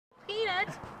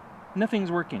What?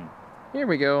 Nothing's working. Here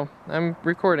we go. I'm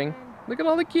recording. Look at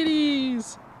all the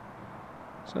kitties.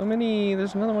 So many.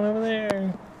 There's another one over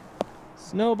there.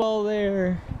 Snowball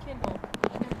there. And Kindle.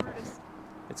 And Brutus.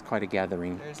 It's quite a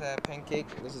gathering. There's a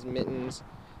Pancake. This is Mittens.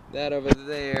 That over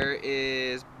there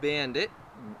is Bandit.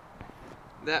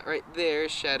 That right there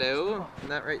is Shadow.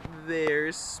 And that right there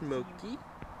is Smokey.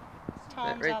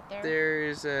 Tom's That right out there.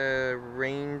 there's a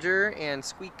Ranger and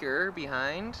Squeaker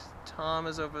behind. Tom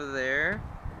is over there.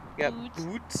 We got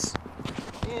Boots.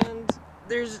 And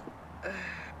there's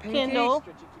Pancake. Kindle.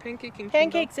 Pancake and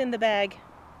Pancake's in the bag. Kindle.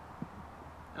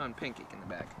 Oh, and Pancake in the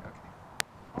back. Okay.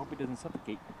 I hope he doesn't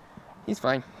suffocate. He's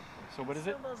fine. So what is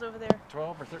it? Snowball's over there.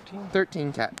 12 or 13?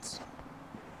 13 cats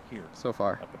Here. so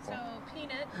far. At the So, phone.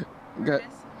 Peanut, Got,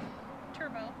 Brutus,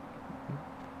 Turbo.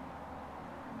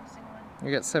 I'm missing one.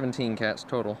 we got 17 cats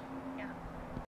total.